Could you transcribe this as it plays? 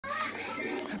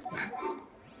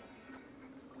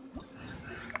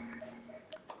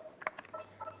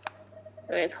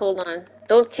Wait, hold on.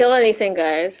 Don't kill anything,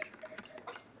 guys.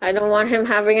 I don't want him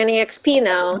having any XP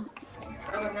now.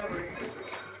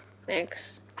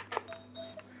 Thanks.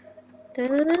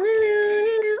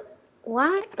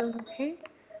 Why? Okay.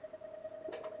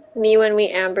 Me when we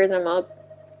amber them up.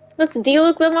 Let's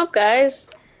de-look them up, guys.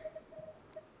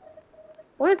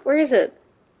 What? Where is it?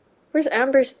 Where's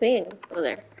Amber's thing? Oh,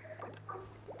 there.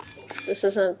 This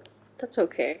isn't... That's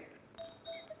okay.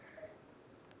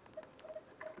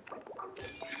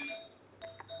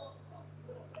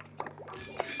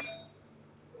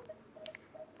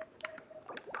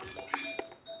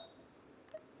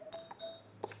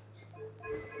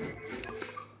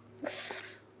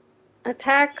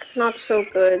 Attack, not so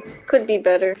good. Could be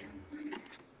better.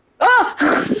 Oh!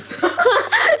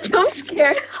 Jump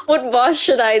scare. What boss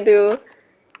should I do?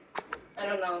 I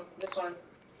don't know. This one.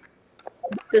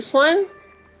 This one?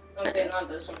 Okay, not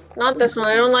this one. Not this one.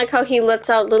 I don't like how he lets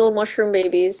out little mushroom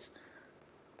babies.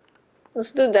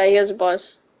 Let's do Daya's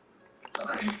boss.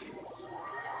 Okay.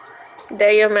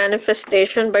 Daya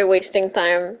manifestation by wasting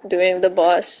time doing the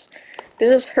boss.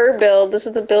 This is her build. This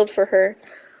is the build for her.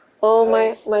 Oh,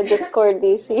 my Discord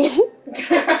DC.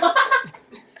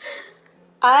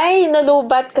 Ay,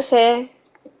 nalubat kasi.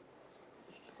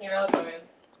 Here, I'll join.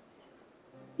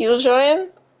 You'll join?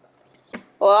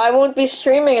 Well, I won't be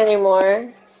streaming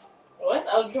anymore. What?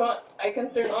 I'll join. I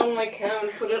can turn on my cam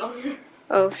and put it on.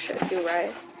 Oh shit, you're right.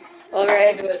 I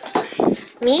Alright. do it.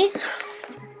 Me?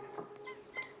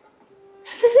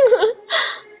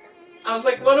 I was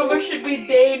like, one of us should be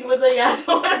Dane with a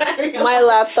Yato. My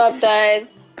laptop died.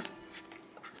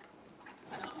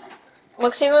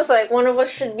 Maxine was like, one of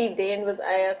us should be Dane with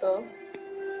Ayato.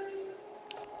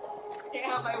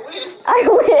 Damn, I wish. I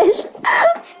wish!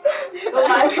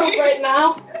 Well, I hope right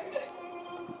now.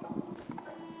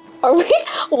 Are we?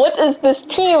 What is this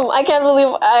team? I can't believe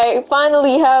I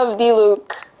finally have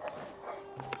D-Luke.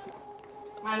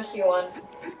 Minus you1.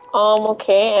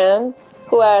 Okay, and?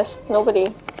 Who asked?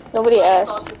 Nobody. Nobody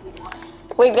asked.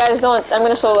 Wait, guys, don't. I'm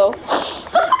gonna solo.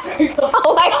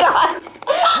 Oh my god!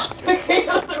 Okay,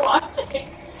 they're watching.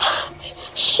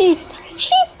 Shit!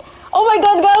 Shit! Oh my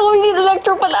god, gago, we need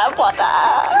electro pala.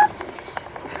 Pata!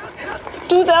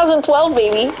 2012,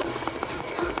 baby.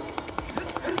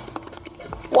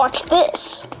 Watch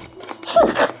this.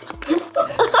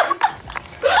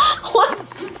 What?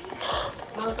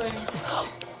 Nothing.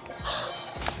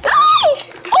 Guys!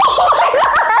 Oh my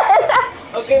god!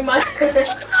 Okay, my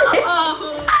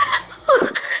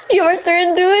Your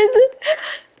turn, dude.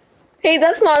 Hey,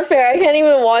 that's not fair. I can't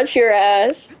even watch your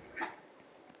ass.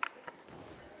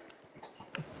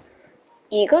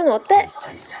 Ego note.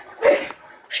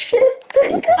 Shit.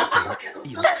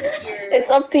 It's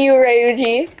up to you,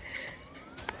 Ryuji.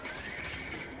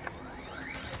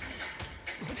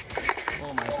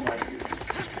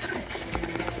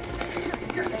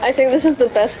 I think this is the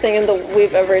best thing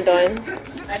we've ever done.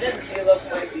 I didn't feel up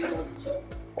my field, so.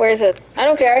 Where is it? I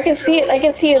don't care. I can see it. I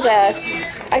can see his ass.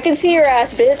 I can see your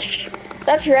ass, bitch.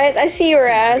 That's right. I see your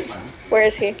ass. Where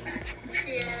is he?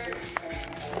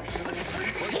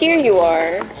 Here you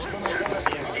are.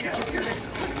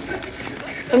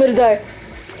 I'm gonna die.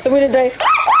 I'm gonna die.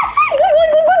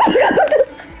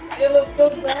 You look so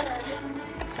bad.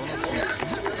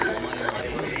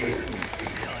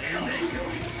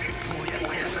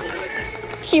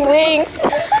 He winked.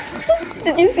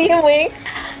 Did you see him wink?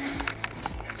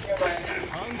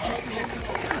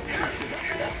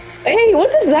 Hey,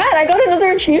 what is that? I got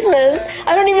another achievement.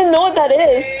 I don't even know what that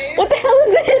is. What the hell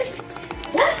is this?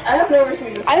 I have never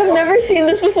seen this. I have never seen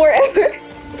this before ever.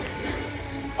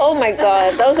 Oh my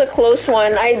god, that was a close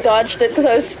one. I dodged it because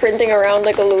I was sprinting around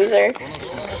like a loser.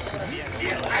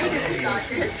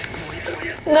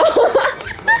 No.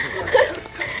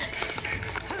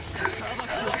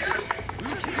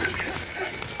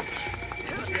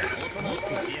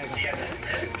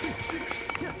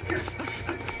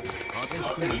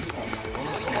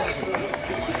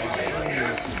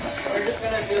 We're just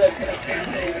gonna do like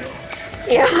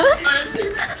Yeah.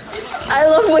 I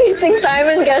love wasting time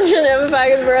in Genshin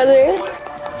Impact, brother.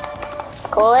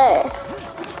 Cool. and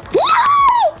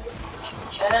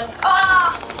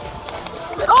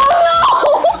Oh no!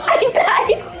 I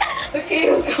died! the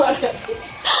king's got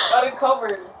it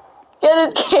covered. Get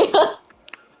it, Chaos.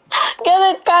 Get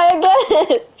it, Kaya, get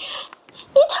it.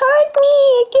 It hurt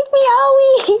me. Give me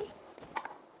owie.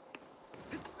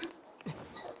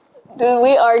 Dude,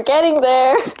 we are getting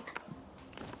there.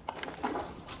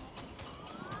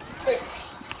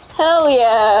 Hell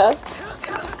yeah.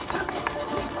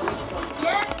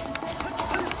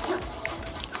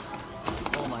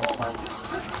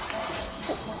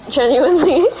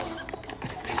 Genuinely.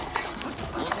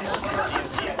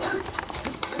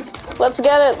 Let's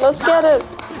get it. Let's get it.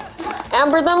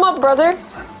 Amber them up, brother.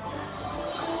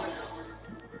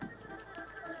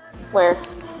 Where?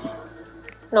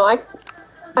 No,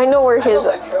 I know where his.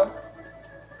 Electro.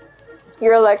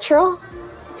 Your Electro?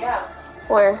 Yeah.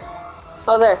 Where?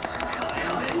 Oh, there.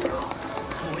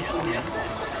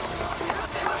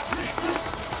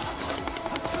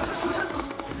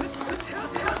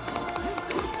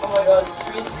 Oh my god,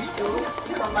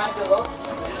 3-3-2 from my below.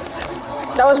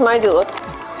 That was my dude.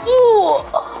 Ooh!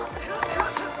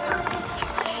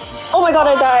 Oh my god,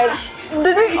 I died.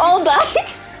 Did we all die?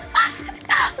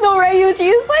 No,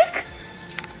 Ryuji is like...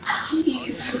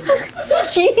 Jeez.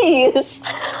 Jeez.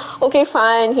 Okay,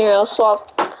 fine. Here, I'll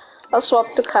swap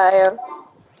to Kaya.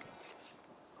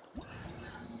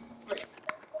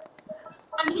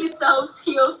 When he sells,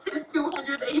 heals his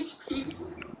 200 HP.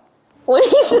 When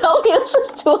he's selling us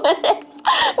 200.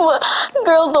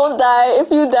 Girl, don't die.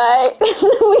 If you die,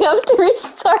 we have to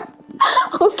restart.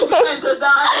 Okay. To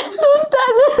die. Don't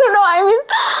die. No,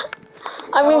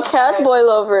 I mean cat boy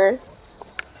lover.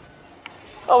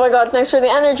 Oh my god, thanks for the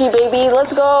energy, baby.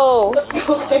 Let's go. Let's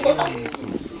go.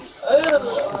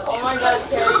 Oh my god,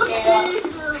 Kaya.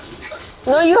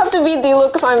 No, you have to beat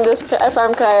D-Look if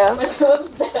I'm Kaya. My pillow's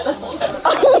dead.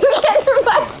 You can't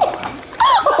revive me.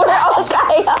 We're all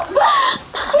Kaya.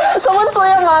 Someone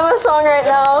play a Mama song right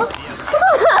now.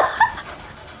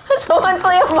 Someone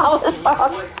play a Mama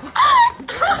song.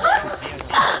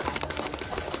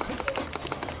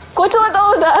 Kocho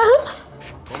Oda.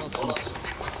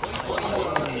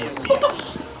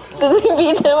 Did we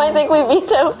beat him? I think we beat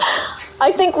him.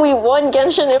 I think we won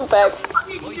Genshin Impact.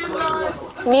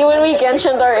 Me when we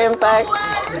Genshined our Impact.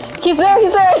 He's there,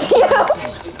 I see him!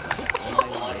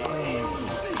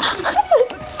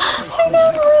 I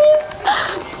can't breathe.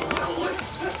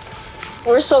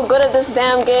 We're so good at this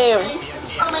damn game.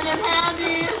 Coming in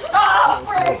handy.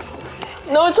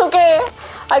 No, it's okay.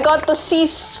 I got the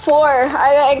C4.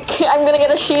 I'm gonna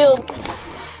get a shield.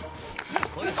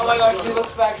 Oh my god, he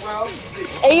looks back, bro.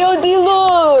 Ayo,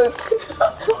 D-Look!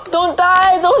 Don't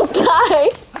die, don't die!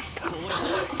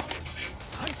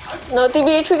 No,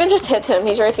 TBH, we can just hit him.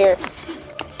 He's right here.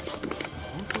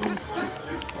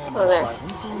 Oh, there.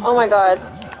 Oh my god.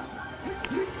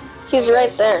 He's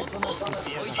right there.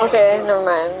 Okay, never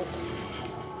mind.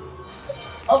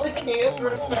 All the kids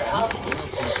were out.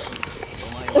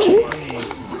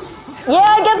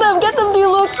 Yeah, get them,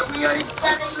 D-Look! We are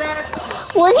standing there.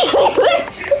 We're getting there!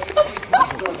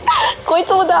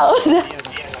 Koito down.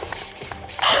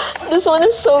 This one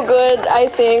is so good, I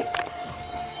think.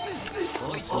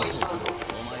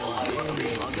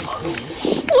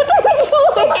 What are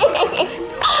we doing?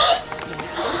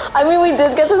 I mean, we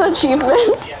did get an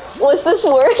achievement. Was this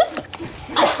worth?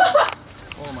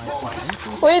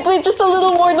 Wait, just a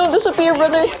little more. Don't disappear,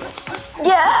 brother.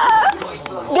 Yeah!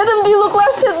 Get him, D-Look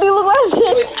last hit, D-Look last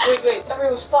hit. Wait,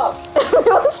 everyone stop.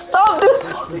 Everyone stop, dude.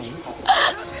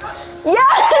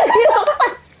 Yeah! D-Look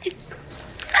last hit.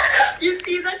 You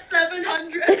see that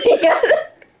 700? Yeah.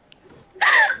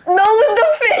 No, with the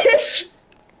fish.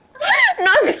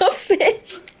 Not the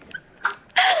fish.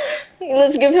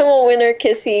 Let's give him a winner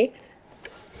kissy.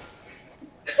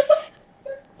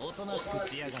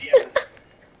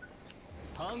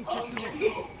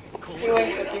 We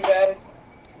went with you guys.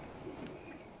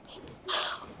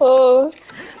 Oh,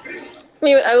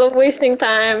 me, I love wasting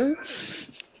time.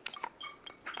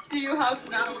 Do you have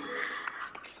now?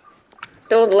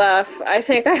 Don't laugh. I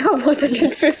think I have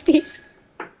 150. You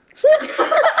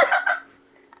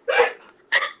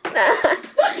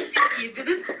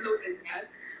didn't load it yet.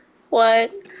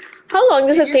 What? How long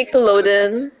does it take to load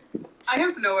in? I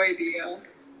have no idea.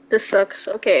 This sucks.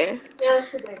 Okay. Yeah,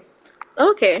 that's today.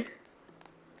 Okay.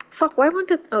 Fuck, why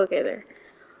won't it? Okay, there.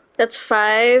 That's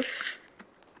 5,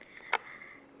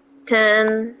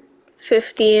 10,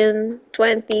 15,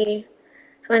 20,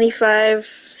 25,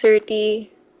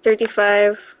 30,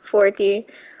 35, 40,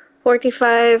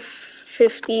 45,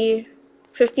 50,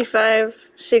 55,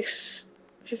 6,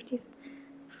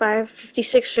 55,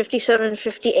 56, 57,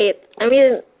 58. I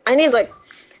mean, I need like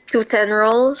 2 10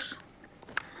 rolls.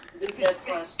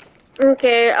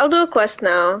 Okay, I'll do a quest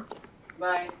now.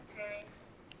 Bye.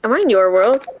 Am I in your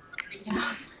world?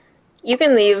 Yeah. You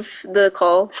can leave the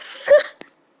call.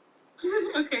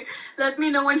 Okay, let me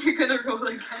know when you're gonna roll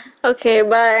again. Okay,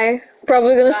 bye.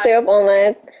 Probably gonna stay up all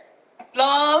night.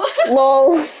 LOL.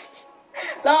 Lol.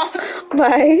 LOL.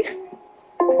 Bye.